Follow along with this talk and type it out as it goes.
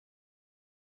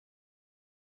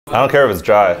I don't care if it's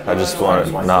dry. I just want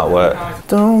it not wet.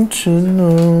 Don't you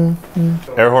know?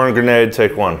 Air horn grenade,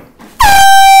 take one.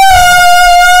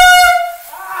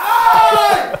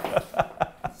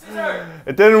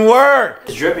 It didn't work.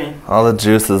 It's dripping. All the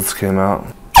juices came out.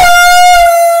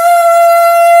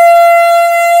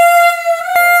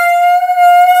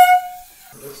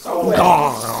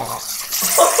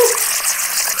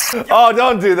 Oh,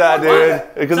 don't do that, dude.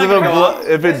 Because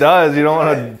if it does, you don't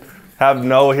want to have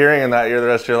no hearing in that ear the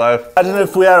rest of your life. Imagine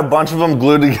if we had a bunch of them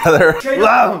glued together.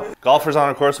 Golfers on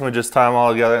a course and we just tie them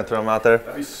all together and throw them out there.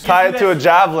 Tie it to a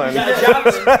javelin.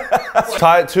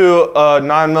 Tie it to a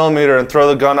 9mm and throw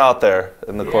the gun out there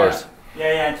in the course.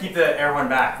 Yeah, and keep the air one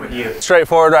back with you.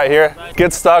 Straightforward right here.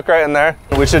 Get stuck right in there.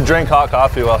 We should drink hot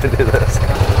coffee while we do this.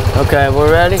 Okay,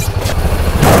 we're ready.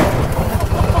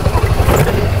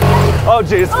 Oh,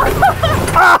 jeez.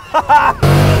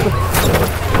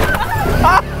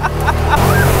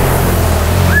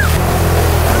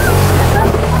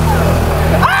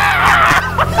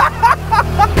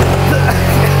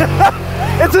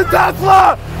 It's a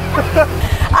Tesla!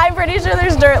 I'm pretty sure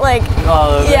there's dirt, like,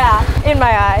 yeah, in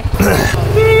my eye.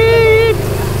 Beep,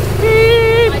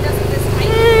 beep,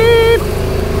 beep,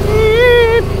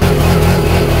 beep.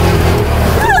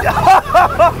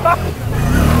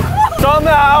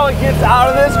 Somehow it gets out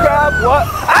of this crap. What?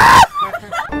 Ah!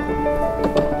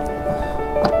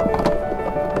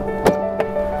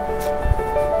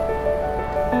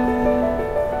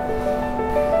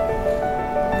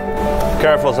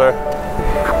 Careful, sir.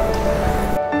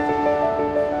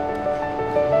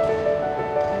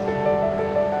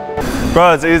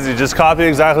 Bro, it's easy. Just copy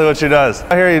exactly what she does.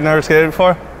 I hear you never skated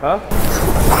before? Huh?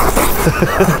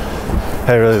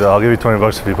 Hey, really though, I'll give you 20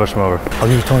 bucks if you push him over. I'll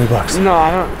give you 20 bucks. No,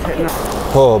 I don't. No.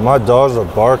 Oh, my dogs are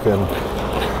barking.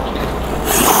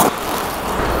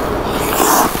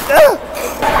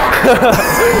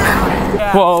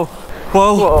 Whoa.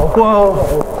 Whoa, whoa,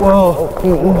 whoa,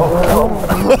 whoa.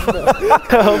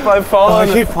 Help, I fall. I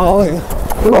keep falling.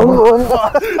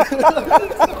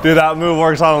 Dude, that move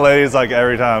works on ladies like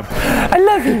every time. I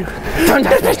love you. Don't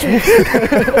touch me.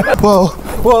 Whoa,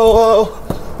 whoa,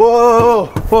 whoa, whoa,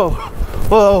 whoa,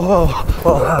 whoa,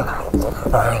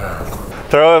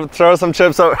 whoa. Throw some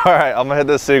chips over. All right, I'm gonna hit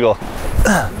this seagull.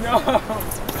 No.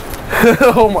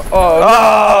 Oh my. Oh,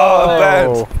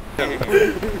 no. Bent.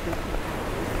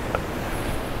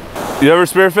 You ever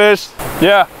spearfished?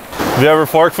 Yeah. Have you ever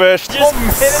fork fished? I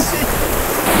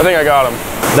think I got him.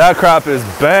 That crap is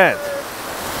bent.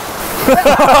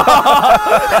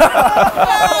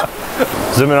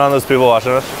 Zoom in on those people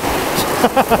watching us.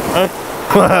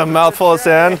 Mouthful of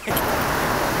sand.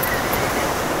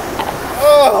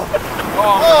 Oh.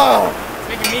 It's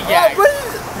making me gag.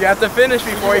 You have to finish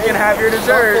before you can have your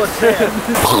dessert.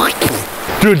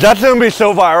 Dude, that's gonna be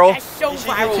so viral. That's so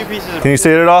viral. Can you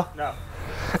see it at all? No.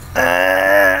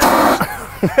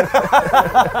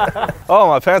 Oh,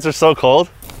 my pants are so cold.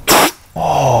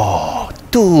 Oh,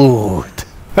 dude.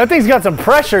 That thing's got some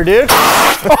pressure, dude.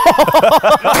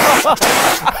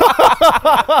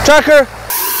 Tracker.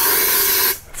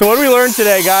 So what did we learn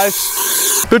today, guys?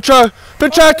 The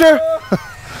tractor.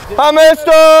 I missed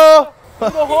it. The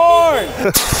horn.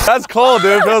 That's cold,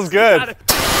 dude. It feels good.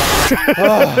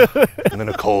 And then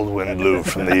a cold wind blew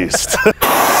from the east.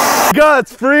 God,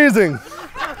 it's freezing.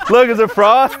 Look, is it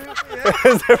frost?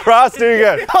 Is it frost? Do you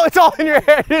good? Oh, it's all in your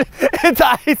hair. It's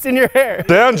ice in your hair.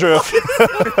 Dandruff.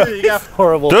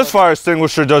 Horrible. This fire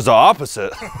extinguisher does the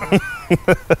opposite.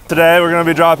 Today, we're going to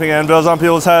be dropping anvils on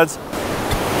people's heads.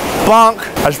 Bonk.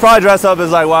 I should probably dress up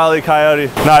as like Wile E. Coyote.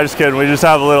 Nah, just kidding. We just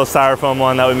have a little styrofoam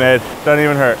one that we made. Doesn't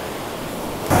even hurt.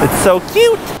 It's so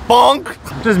cute. Bonk.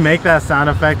 Just make that sound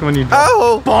effect when you do.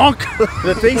 Oh, bonk.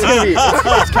 The thing's gonna be,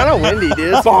 it's kind of windy,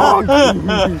 dude. Bonk.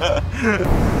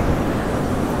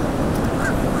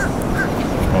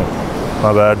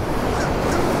 My bad.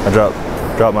 I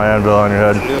dropped my anvil on your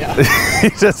head. Yeah. He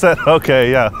just said,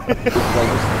 okay, yeah. Got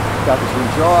this new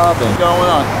job and going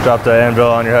on. Dropped the anvil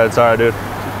on your head. Sorry, dude.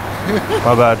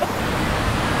 My bad.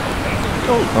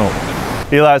 Oh.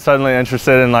 Eli's suddenly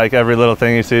interested in like every little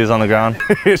thing he sees on the ground.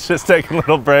 He's just taking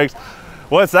little breaks.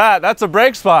 What's that? That's a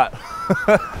brake spot.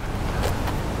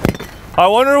 I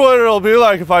wonder what it'll be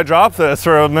like if I drop this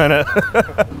for a minute.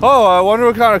 Oh, I wonder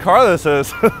what kind of car this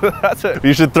is. That's it.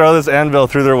 You should throw this anvil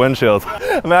through their windshield.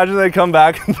 Imagine they come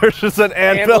back and there's just an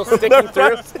anvil sticking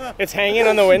through. It's hanging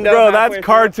on the window. Bro, that's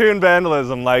cartoon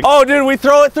vandalism. Like, oh, dude, we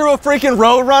throw it through a freaking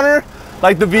road runner.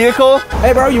 Like the vehicle.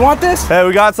 Hey bro, you want this? Hey,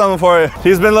 we got something for you.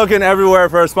 He's been looking everywhere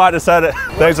for a spot to set it.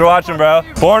 Thanks for watching, bro.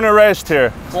 Born and raised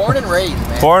here. Born and raised,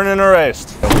 man. Born and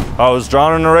raised. I was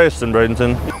drawn in a race in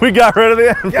Bradenton. We got rid of the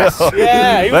Anvil. Yes.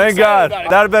 Yeah, Thank God.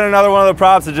 That'd have been another one of the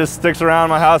props that just sticks around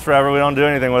my house forever. We don't do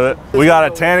anything with it. We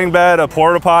got a tanning bed, a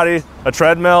porta potty, a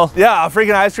treadmill. Yeah, a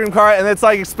freaking ice cream cart, and it's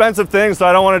like expensive things, so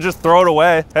I don't want to just throw it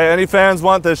away. Hey, any fans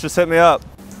want this, just hit me up.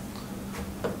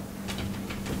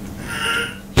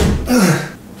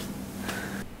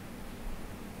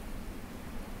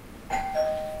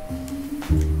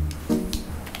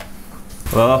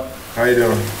 Well, how you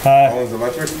doing? Hi. Owen's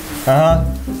Electric?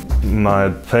 My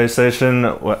PlayStation,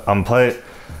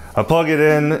 I plug it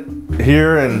in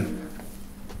here, and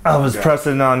I was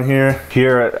pressing on here.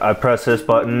 Here, I press this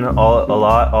button all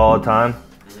the time.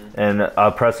 And I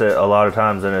press it a lot of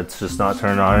times and it's just not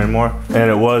turned on anymore.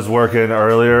 And it was working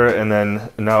earlier and then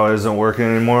now it isn't working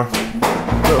anymore.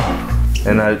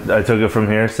 And I took it from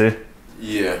here, see?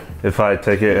 Yeah. If I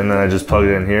take it and then I just plug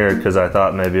it in here because I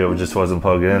thought maybe it just wasn't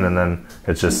plugged in, and then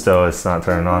it's not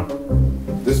turning on.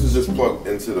 This was just plugged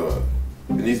into it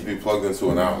needs to be plugged into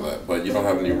an outlet, but you don't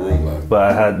have any room left.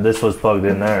 But this was plugged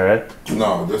in there, right?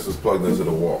 No, this was plugged into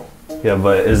the wall. Yeah,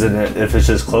 but isn't it, if it's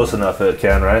just close enough it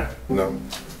can, right? No.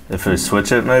 If we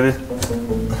switch it maybe?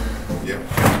 Yeah.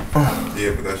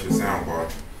 Yeah, but that's your sound bar.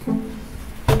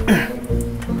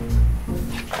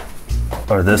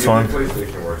 Or this one? Your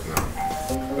PlayStation works now.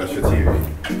 That's your TV.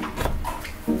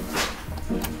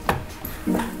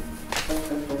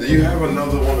 Do you have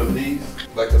another one of these?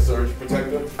 Like a surge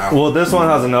protector? Well, this one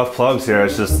has enough plugs here.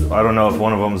 It's just, I don't know if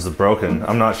one of them is broken.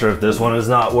 I'm not sure if this one is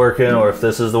not working or if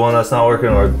this is the one that's not working,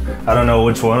 or I don't know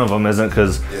which one of them isn't,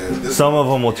 because some of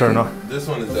them will turn on. This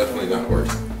one is definitely not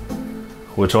working.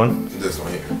 Which one? This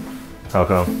one here. How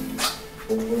come?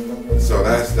 So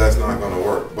that's not going to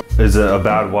work. Is it a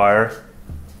bad wire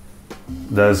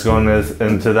that's going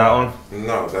into that one?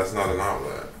 No, that's not an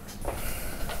outlet.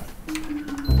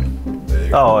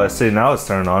 Oh, I see. Now it's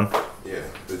turned on. Yeah,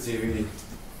 the TV.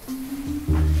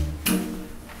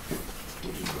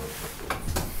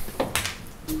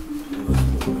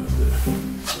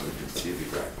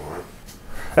 TV back on.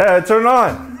 Hey, it turned on.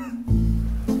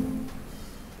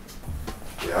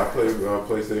 Yeah, I play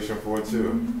PlayStation 4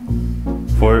 too.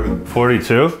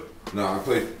 42? No, I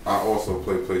also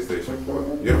play PlayStation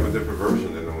 4. You have a different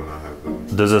version than the one I have though.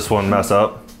 Does this one mess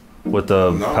up with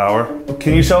the power?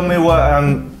 Can you show me what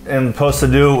I'm supposed to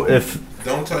do if...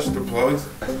 Don't touch the plugs.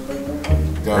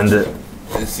 Gotcha.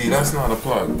 And see, that's not a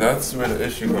plug. That's where the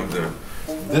issue comes in.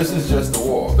 This is just the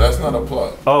wall. That's not a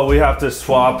plug. Oh, we have to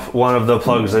swap one of the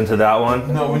plugs into that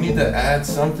one? No, we need to add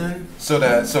something so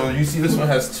you see this one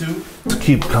has two?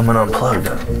 Keep coming unplugged.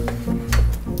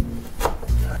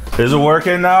 Is it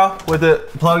working now with it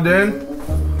plugged in?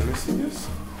 Let me see this.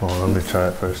 Well, let me try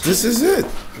it first. This is it.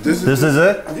 This is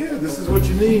it? Yeah, this is what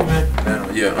you need, man. Now,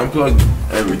 yeah, unplug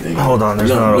everything. Hold on,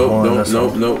 there's not a hole in this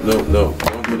one. No,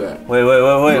 don't do that. Wait.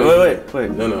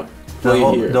 No.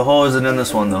 The hole isn't in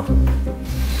this one though.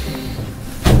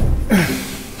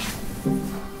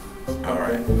 All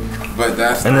right, but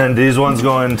that's. And then these ones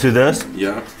go into this.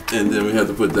 Yeah, and then we have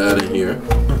to put that in here.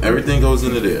 Everything goes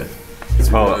into there.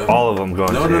 Oh, all of them go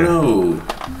into here. No.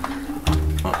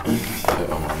 Oh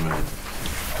man,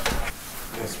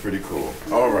 that's pretty cool.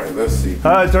 All right, let's see.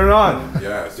 All right, turn it on.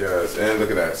 Yes, and look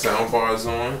at that. Sound bar is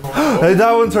on. Hey,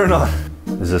 that one turned on.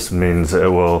 Does this means it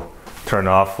will turn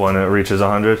off when it reaches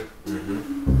 100?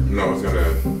 Mm-hmm. No, it's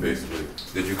gonna basically.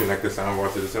 Did you connect the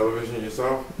soundbar to the television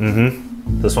yourself?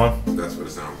 Mm-hmm. This one? That's for the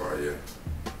soundbar, yeah.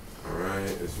 All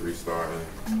right, it's restarting.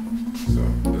 So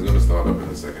it's gonna start up in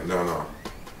a second. No,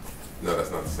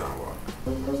 that's not the soundbar.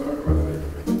 I'm sorry about that. I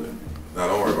didn't mention it. No,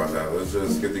 don't worry about that. Let's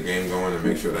just get the game going and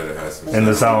make sure that it has some. And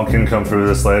the sound can come through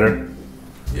this later?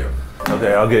 Yeah.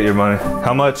 Okay, I'll get your money.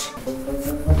 How much?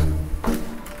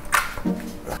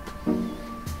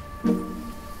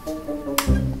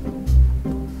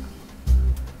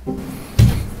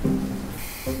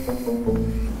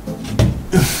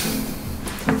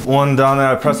 One down there,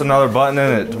 I pressed another button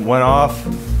and it went off.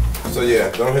 So yeah,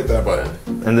 don't hit that button.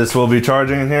 And this will be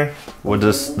charging in here? Would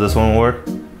this one work?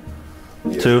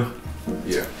 Yeah. 2?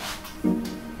 Yeah.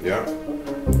 Yeah.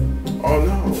 Oh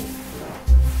no.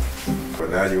 But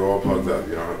now you're all plugged up.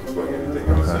 You don't have to plug anything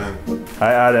else in.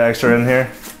 I added extra in here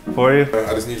for you.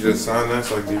 I just need you to sign that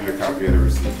so I can give you a copy of the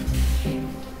receipt.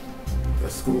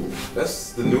 That's cool.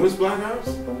 That's the newest Black House?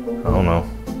 I don't know.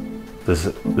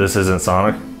 This isn't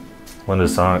Sonic? When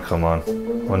does Sonic come on?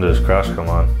 When does Crash come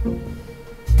on?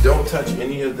 Don't touch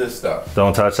any of this stuff.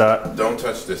 Don't touch that? Don't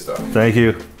touch this stuff. Thank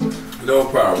you. No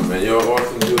problem, man. You're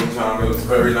awesome dude, Tom. It was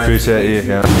very nice. Appreciate you,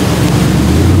 yeah.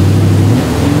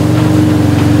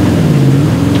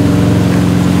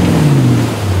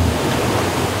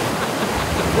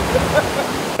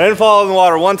 didn't fall in the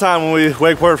water. One time when we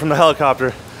wakeboarded from the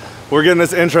helicopter, we're getting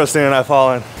this intro scene and I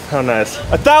fall in. How nice.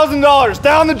 $1,000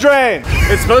 down the drain.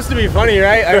 It's supposed to be funny,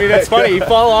 right? I mean, it's funny. You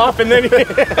fall off and then yes.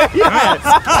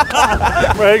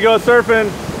 Ready to go surfing.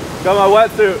 Got my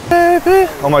wetsuit. Baby.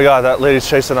 Oh my God, that lady's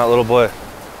chasing that little boy.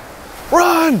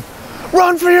 Run!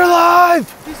 Run for your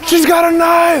life! She's got a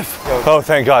knife! Oh,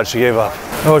 thank God she gave up.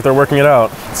 Oh, look, they're working it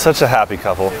out. Such a happy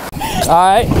couple. All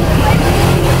right.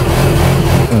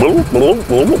 We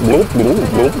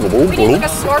need like a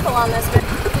snorkel on this.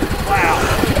 Wow.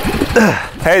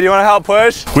 Hey, do you want to help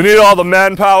push? We need all the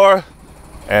manpower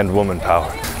and woman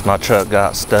power. My truck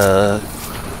got stuck.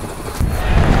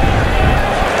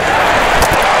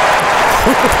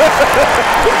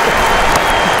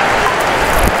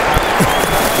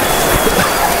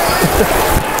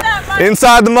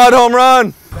 Inside the mud, home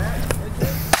run.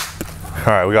 All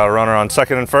right, we got a runner on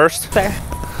second and first. Fair.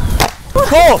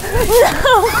 Oh!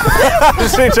 No.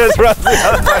 She just runs the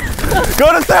other way.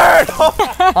 Go to third.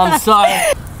 I'm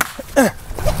sorry.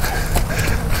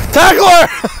 Tackle her!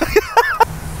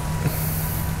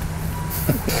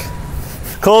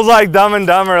 Cole's like Dumb and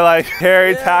Dumber, like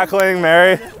Harry tackling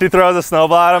Mary. He throws a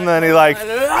snowball at him, and then he like.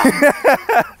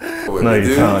 No,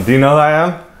 you don't. Do you know who I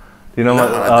am? Do you know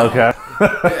what? Oh, okay.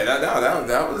 Yeah,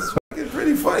 that was fucking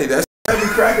pretty funny. That had me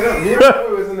cracking up.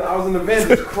 I was in the van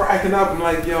just cracking up. I'm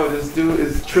like, yo, this dude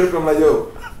is tripping. I'm like,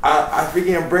 yo, I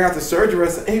figure him bring out the surgery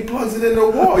rest and he plugs it in the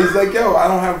wall. He's like, yo, I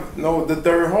don't have the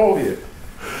third hole here.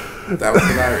 That was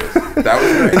hilarious. That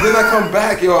was great. And then I come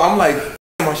back, yo, I'm like,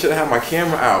 I should have had my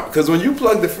camera out. Because when you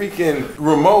plug the freaking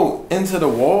remote into the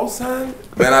wall, son,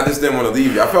 man, I just didn't want to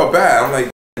leave you. I felt bad. I'm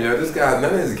like, yo, this guy,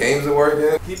 none of his games are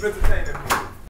working. Keep entertaining.